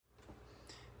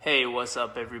Hey, what's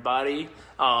up, everybody?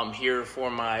 Here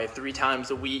for my 3 times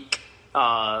a week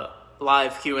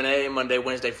live Q&A, Monday,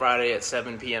 Wednesday, Friday at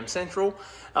 7 p.m. Central.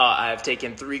 I've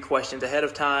taken 3 questions ahead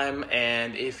of time,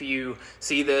 and if you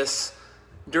see this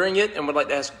during it and would like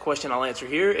to ask a question, I'll answer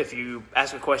here. If you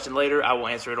ask a question later, I will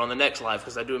answer it on the next live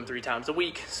because I do them 3 times a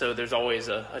week, so there's always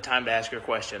a time to ask your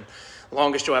question.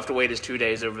 Longest you'll have to wait is 2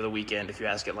 days over the weekend if you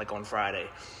ask it like on Friday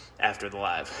after the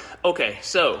live. Okay,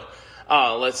 so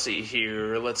let's see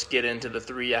here. Let's get into the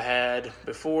 3 I had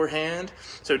beforehand.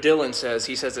 So Dylan says,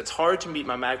 it's hard to meet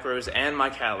my macros and my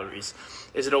calories.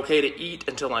 Is it okay to eat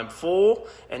until I'm full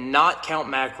and not count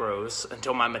macros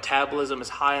until my metabolism is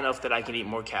high enough that I can eat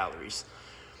more calories?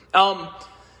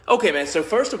 Okay, man. So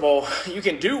first of all, you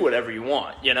can do whatever you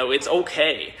want. You know, it's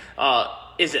okay.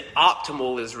 Is it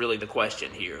optimal is really the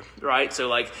question here, right? So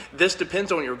like this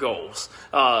depends on your goals.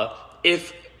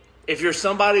 If you're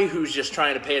somebody who's just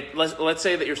trying to let's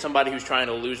say that you're somebody who's trying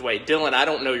to lose weight. Dylan, I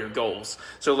don't know your goals,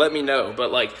 so let me know.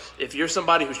 But like, if you're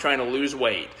somebody who's trying to lose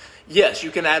weight, yes,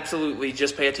 you can absolutely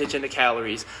just pay attention to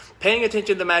calories. Paying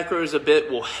attention to macros a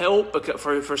bit will help because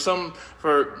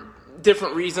for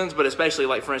different reasons, but especially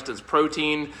like, for instance,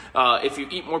 protein. If you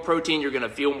eat more protein, you're going to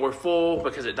feel more full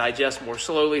because it digests more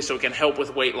slowly, so it can help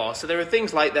with weight loss. So there are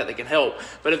things like that can help.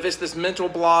 But if it's this mental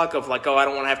block of like, oh, I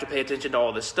don't want to have to pay attention to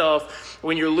all this stuff,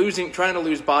 when you're trying to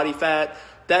lose body fat,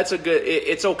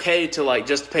 it's okay to like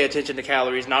just pay attention to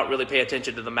calories, not really pay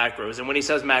attention to the macros. And when he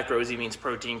says macros, he means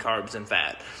protein, carbs, and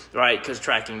fat, right? Because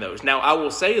tracking those. Now, I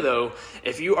will say though,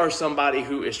 if you are somebody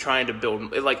who is trying to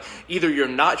build, like either you're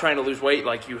not trying to lose weight,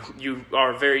 like you're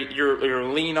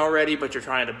lean already, but you're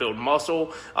trying to build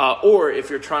muscle, or if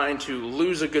you're trying to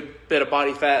lose a good bit of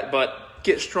body fat, but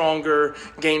get stronger,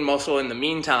 gain muscle in the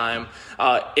meantime,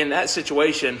 in that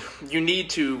situation, you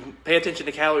need to pay attention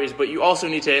to calories, but you also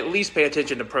need to at least pay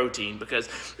attention to protein, because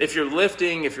if you're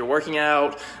lifting, if you're working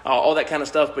out, all that kind of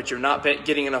stuff, but you're not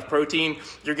getting enough protein,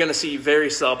 you're going to see very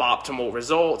suboptimal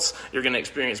results. You're going to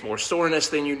experience more soreness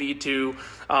than you need to.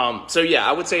 So yeah,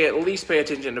 I would say at least pay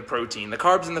attention to protein. The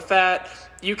carbs and the fat,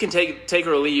 you can take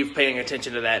or leave paying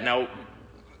attention to that. Now,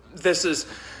 this is,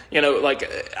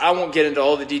 like, I won't get into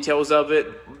all the details of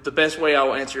it. The best way I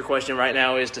will answer your question right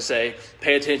now is to say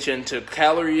pay attention to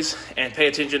calories and pay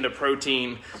attention to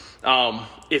protein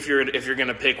if you're going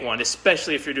to pick one,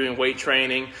 especially if you're doing weight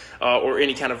training or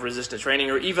any kind of resistance training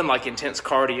or even like intense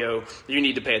cardio. You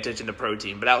need to pay attention to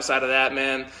protein. But outside of that,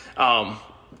 man,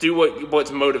 do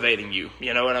what's motivating you.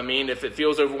 You know what I mean? If it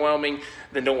feels overwhelming,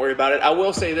 then don't worry about it. I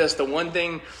will say this, the one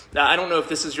thing, I don't know if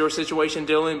this is your situation,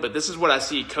 Dylan, but this is what I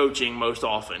see coaching most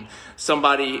often.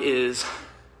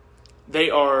 They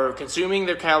are consuming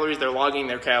their calories, they're logging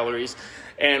their calories,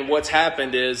 and what's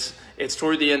happened is it's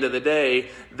toward the end of the day,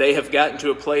 they have gotten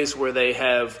to a place where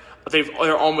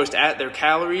they're almost at their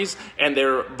calories and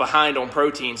they're behind on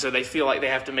protein. So they feel like they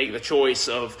have to make the choice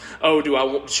of,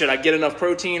 should I get enough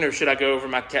protein or should I go over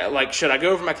my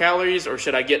calories or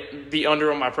should I be under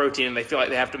on my protein? And they feel like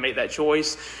they have to make that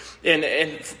choice. And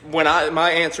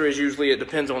my answer is usually it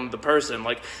depends on the person.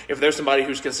 Like if there's somebody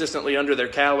who's consistently under their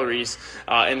calories,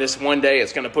 and this one day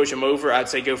it's going to push them over, I'd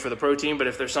say go for the protein. But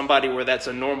if there's somebody where that's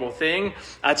a normal thing,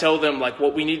 I tell them like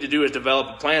what we need to do is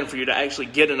develop a plan for you to actually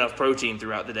get enough protein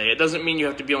throughout the day. It doesn't mean you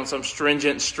have to be on some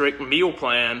stringent, strict meal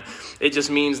plan. It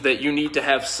just means that you need to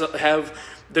have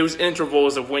those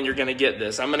intervals of when you're going to get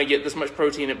this. I'm going to get this much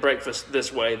protein at breakfast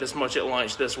this way, this much at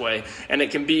lunch this way, and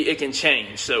it can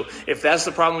change. So if that's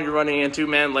the problem you're running into,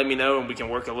 man, let me know and we can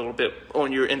work a little bit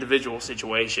on your individual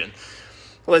situation.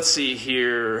 Let's see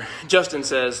here. Justin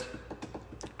says,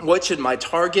 what should my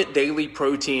target daily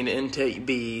protein intake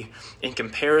be in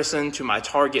comparison to my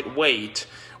target weight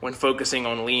when focusing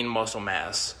on lean muscle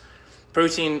mass?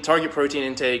 Target protein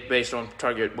intake based on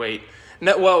target weight.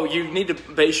 You need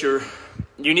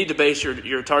to base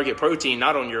your target protein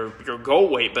not on your goal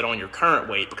weight, but on your current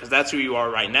weight, because that's who you are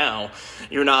right now.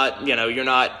 You're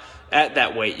not at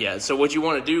that weight yet. So what you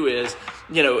want to do is,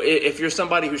 if you're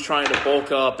somebody who's trying to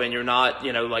bulk up and you're not,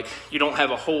 you don't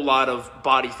have a whole lot of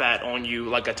body fat on you,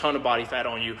 like a ton of body fat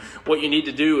on you, what you need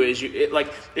to do is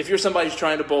if you're somebody who's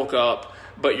trying to bulk up,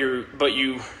 but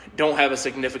you don't have a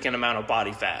significant amount of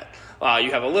body fat.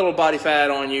 You have a little body fat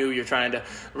on you. You're trying to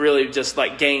really just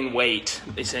like gain weight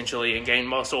essentially and gain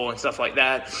muscle and stuff like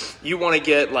that. You want to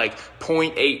get like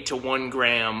 0.8 to 1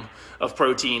 gram of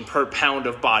protein per pound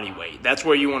of body weight. That's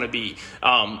where you want to be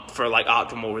for like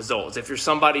optimal results. If you're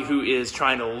somebody who is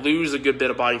trying to lose a good bit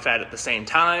of body fat at the same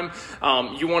time,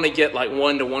 you want to get like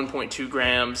 1 to 1.2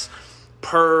 grams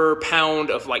per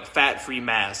pound of like fat-free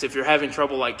mass. If you're having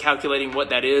trouble like calculating what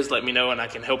that is, let me know and I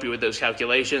can help you with those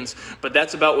calculations. But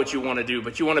that's about what you want to do.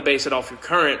 But you want to base it off your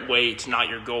current weight, not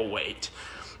your goal weight.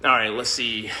 All right, let's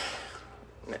see.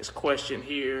 Next question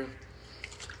here.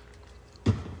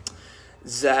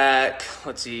 Zach,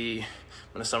 let's see.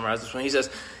 I'm going to summarize this one. He says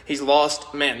he's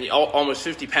lost, man, almost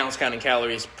 50 pounds counting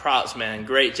calories. Props, man.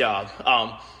 Great job.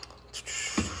 All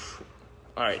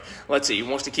right, let's see. He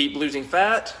wants to keep losing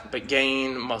fat, but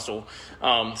gain muscle.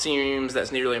 Seems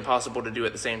that's nearly impossible to do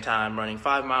at the same time. Running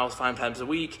 5 miles 5 times a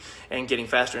week and getting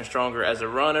faster and stronger as a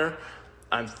runner.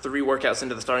 I'm 3 workouts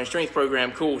into the starting strength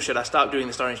program. Cool. Should I stop doing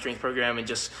the starting strength program and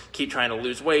just keep trying to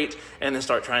lose weight and then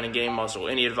start trying to gain muscle?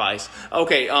 Any advice?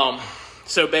 Okay,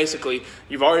 so basically,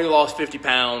 you've already lost 50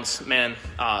 pounds, man,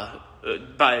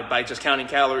 by just counting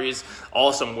calories.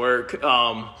 Awesome work.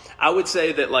 I would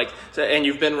say that and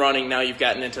you've been running, now you've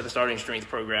gotten into the starting strength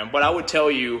program. But I would tell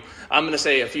you, I'm going to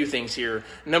say a few things here.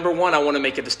 Number one, I want to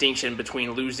make a distinction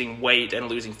between losing weight and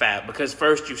losing fat, because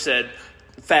first you said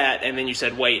fat and then you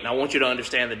said weight, and I want you to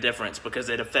understand the difference because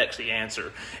it affects the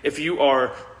answer. If you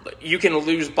can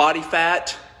lose body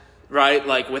fat, right,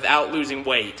 like without losing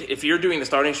weight. If you're doing the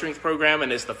starting strength program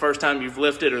and it's the first time you've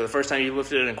lifted or the first time you've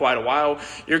lifted in quite a while,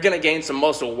 you're going to gain some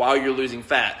muscle while you're losing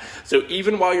fat. So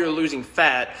even while you're losing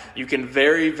fat, you can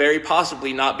very, very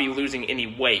possibly not be losing any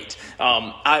weight.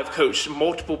 I've coached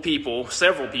several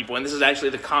people, and this is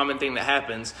actually the common thing that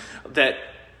happens, that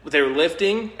they're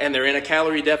lifting and they're in a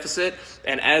calorie deficit,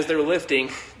 and as they're lifting,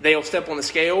 they'll step on the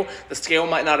scale. The scale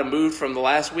might not have moved from the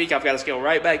last week. I've got a scale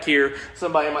right back here.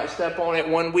 Somebody might step on it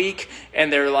one week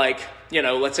and they're like,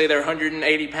 let's say they're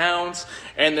 180 pounds,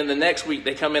 and then the next week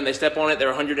they come in, they step on it, they're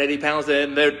 180 pounds,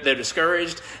 and they're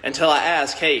discouraged until I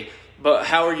ask, hey, but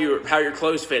how are your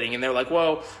clothes fitting? And they're like,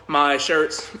 well, my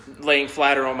shirt's laying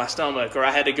flatter on my stomach, or I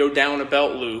had to go down a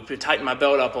belt loop to tighten my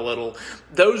belt up a little.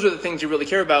 Those are the things you really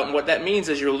care about. And what that means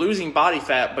is you're losing body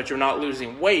fat, but you're not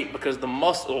losing weight because the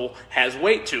muscle has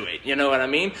weight to it. You know what I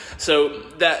mean? So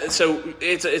it's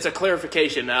a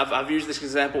clarification. I've used this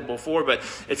example before, but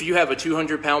if you have a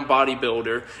 200-pound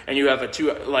bodybuilder and you have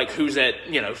who's at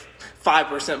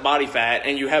 5% body fat,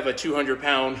 and you have a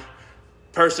 200-pound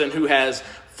person who has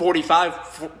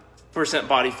 45%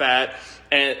 body fat,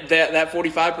 and that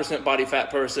 45% body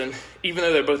fat person, even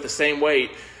though they're both the same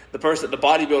weight, the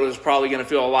bodybuilder is probably going to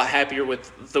feel a lot happier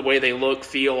with the way they look,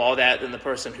 feel, all that, than the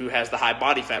person who has the high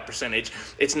body fat percentage.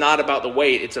 It's not about the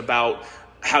weight. It's about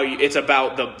it's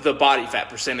about the body fat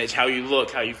percentage, how you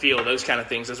look, how you feel, those kind of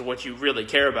things is what you really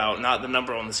care about, not the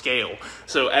number on the scale.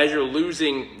 So as you're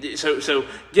losing, so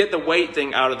get the weight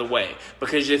thing out of the way,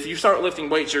 because if you start lifting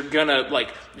weights, you're gonna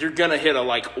hit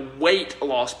a weight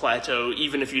loss plateau,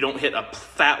 even if you don't hit a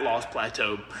fat loss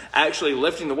plateau. Actually,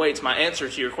 lifting the weights, my answer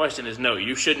to your question is no,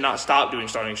 you should not stop doing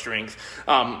starting strength.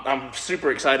 I'm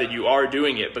super excited you are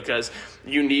doing it, because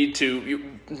you need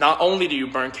to, not only do you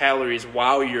burn calories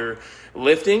while you're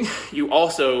lifting, you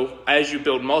also, as you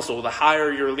build muscle, the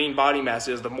higher your lean body mass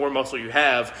is, the more muscle you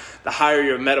have, the higher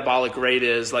your metabolic rate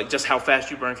is, like just how fast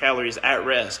you burn calories at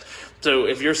rest. So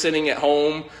if you're sitting at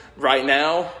home right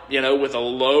now, with a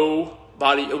low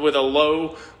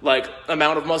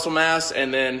amount of muscle mass,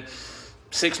 and then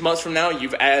 6 months from now,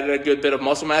 you've added a good bit of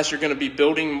muscle mass, you're going to be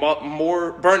burning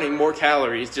more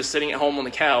calories just sitting at home on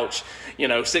the couch,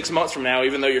 6 months from now,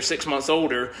 even though you're 6 months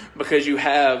older, because you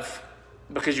have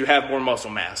more muscle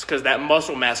mass, because that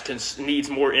muscle mass needs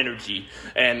more energy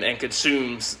and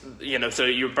consumes, so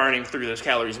you're burning through those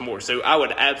calories more. So I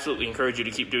would absolutely encourage you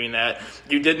to keep doing that.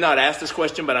 You did not ask this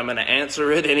question, but I'm going to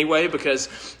answer it anyway, because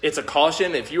it's a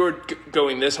caution. If you're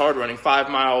going this hard, running 5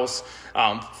 miles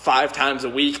 5 times a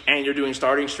week, and you're doing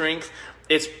starting strength,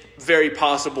 it's very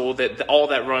possible that all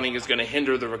that running is going to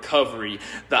hinder the recovery.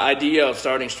 The idea of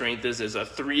starting strength is a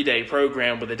 3-day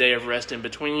program with a day of rest in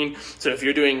between. So if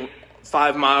you're doing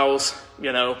 5 miles,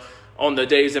 on the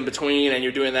days in between, and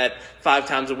you're doing that 5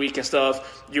 times a week and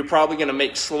stuff, you're probably going to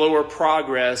make slower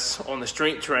progress on the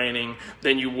strength training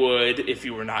than you would if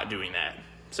you were not doing that.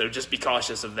 So just be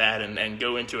cautious of that and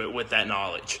go into it with that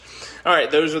knowledge. All right,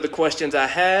 those are the questions I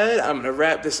had. I'm going to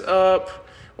wrap this up.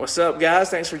 What's up, guys?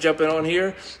 Thanks for jumping on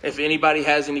here. If anybody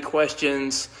has any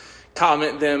questions,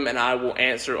 comment them, and I will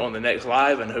answer on the next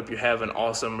live, and hope you have an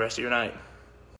awesome rest of your night.